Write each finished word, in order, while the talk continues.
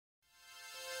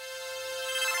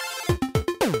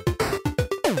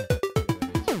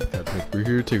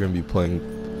here today we're going to be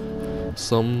playing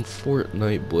some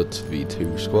Fortnite Blitz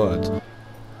V2 squads.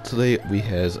 Today we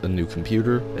has a new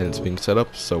computer and it's being set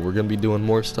up, so we're going to be doing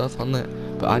more stuff on that.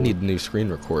 But I need a new screen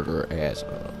recorder as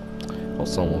well,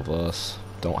 some of us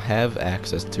don't have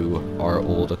access to our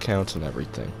old accounts and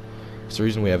everything. So the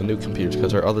reason we have a new computer is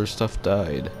because our other stuff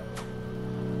died.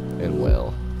 And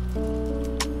well,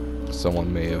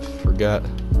 someone may have forgot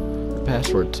the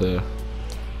password to the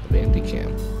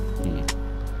Bandicam.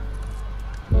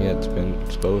 Yeah, it's been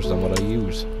exposed on what I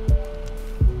use.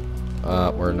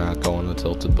 We're not going to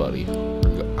Tilted Buddy.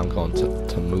 I'm going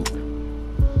to Moot.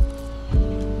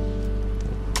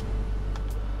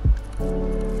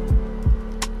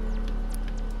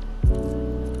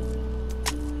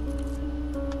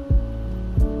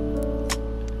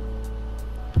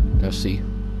 Now see,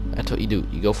 that's what you do.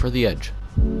 You go for the edge.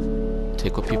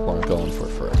 Take what people aren't going for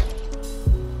first.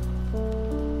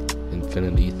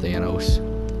 Infinity Thanos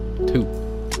 2.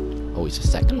 Oh, he's the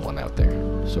second one out there.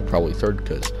 So probably third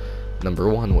because number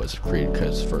 1 was created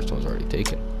because the first one was already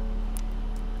taken.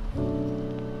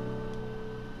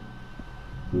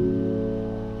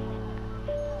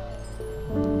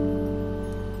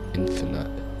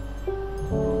 Infinite.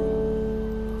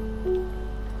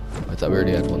 I thought we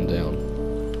already had one down.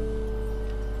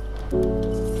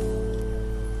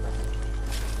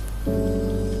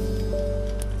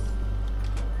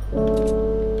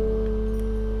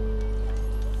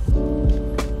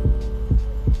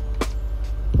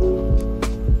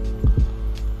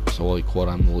 So like what,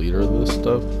 I'm the leader of this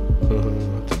stuff?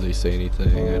 Did they say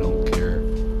anything? I don't care.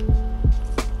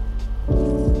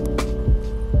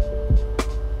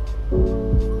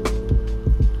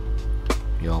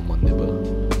 Y'all my nibba.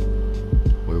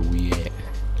 Where we at?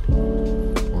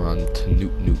 We're on to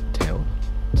Newt Town.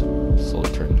 It's slowly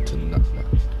turning into Nut.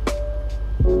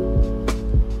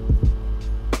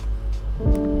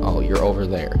 Oh, you're over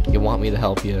there. You want me to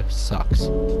help you? Sucks.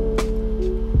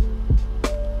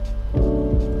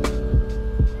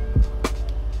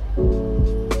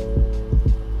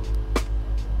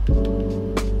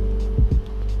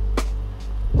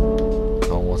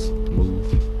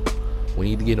 We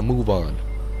need to get a move on.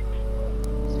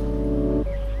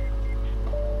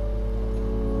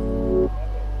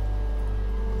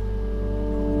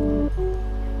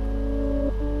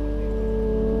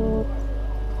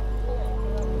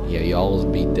 Yeah, y'all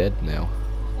will be dead now.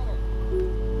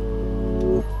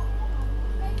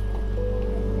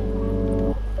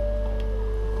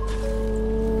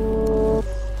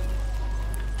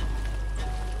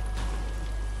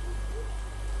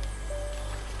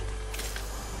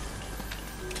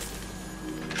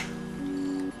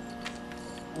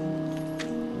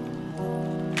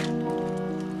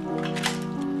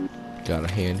 Got a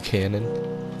hand cannon,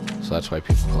 so that's why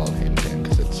people call it hand cannon,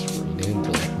 because it's renamed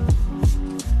to that.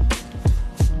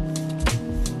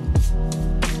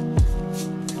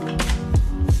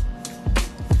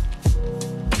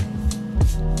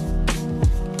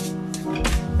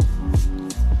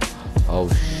 Oh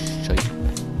shit,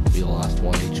 we lost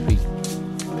 1 HP.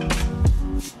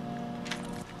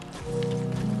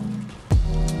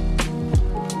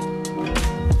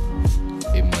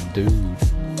 Hey my dude.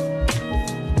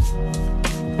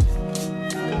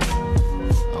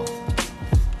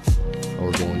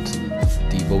 We're going to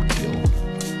Devotio.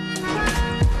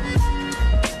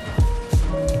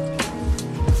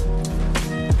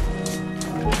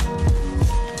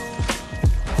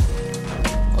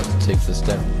 Let's take this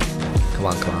down. Come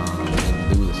on, we need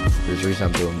to do this. There's a reason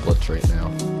I'm doing Blitz right now.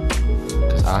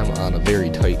 Because I'm on a very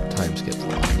tight time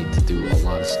schedule. I need to do a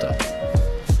lot of stuff.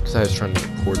 Because I was trying to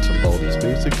record some Baldi's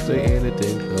Basics today and it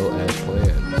didn't go as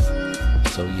planned.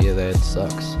 So yeah, that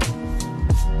sucks.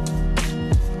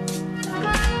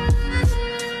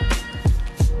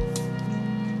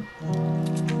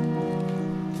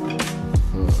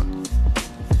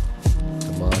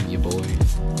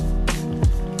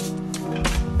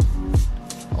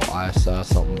 I saw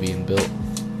something being built.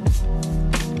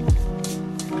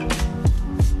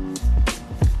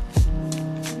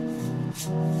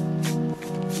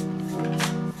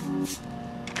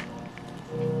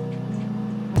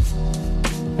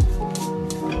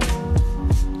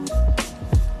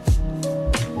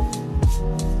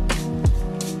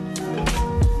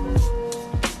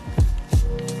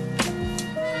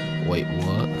 Wait,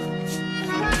 what?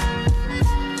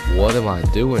 What am I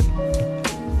doing?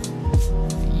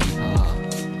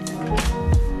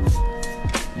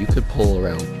 You could pull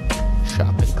around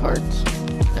shopping carts.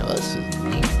 Now this is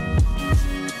neat.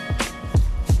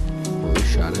 Where we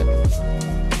shot it.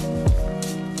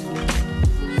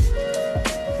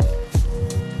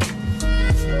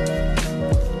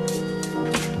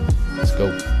 Let's go.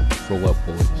 Roll up,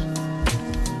 boys.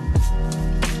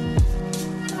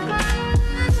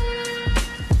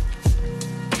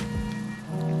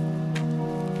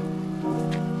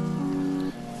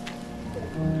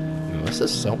 this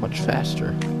is so much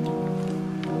faster.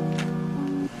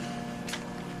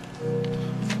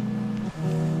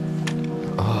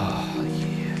 Oh,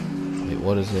 yeah. Wait,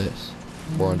 what is this?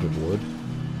 400 wood?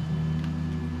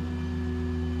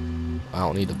 I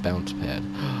don't need a bounce pad.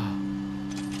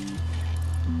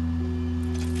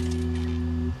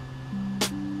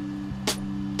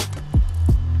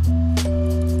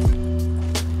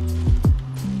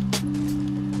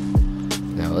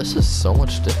 Now this is so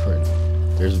much different.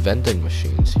 There's vending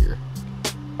machines here.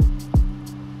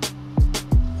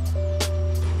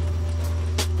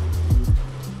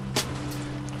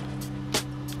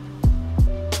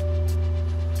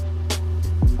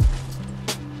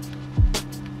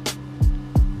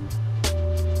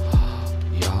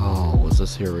 Yo, was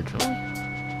this here originally?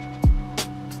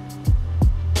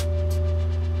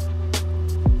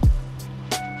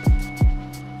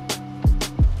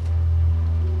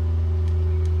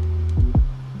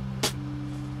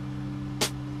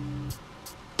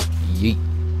 Yeet.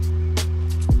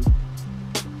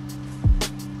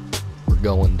 We're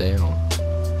going down.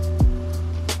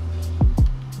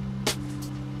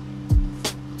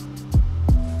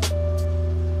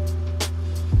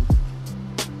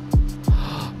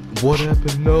 What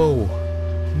happened? No.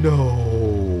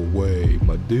 No way,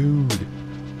 my dude.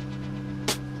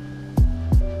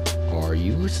 Are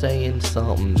you saying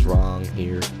something's wrong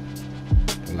here?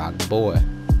 Not the boy.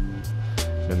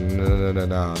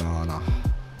 No.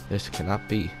 This cannot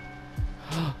be.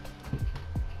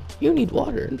 You need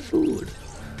water and food.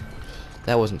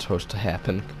 That wasn't supposed to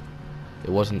happen. It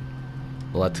wasn't.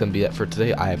 Well, that's gonna be it for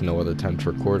today. I have no other time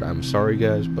to record. I'm sorry,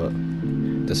 guys, but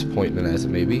disappointment as it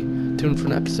may be. Tune for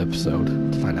next episode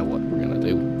to find out what we're gonna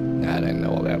do. I didn't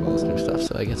know about all this new stuff,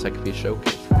 so I guess I could be a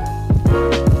showcase.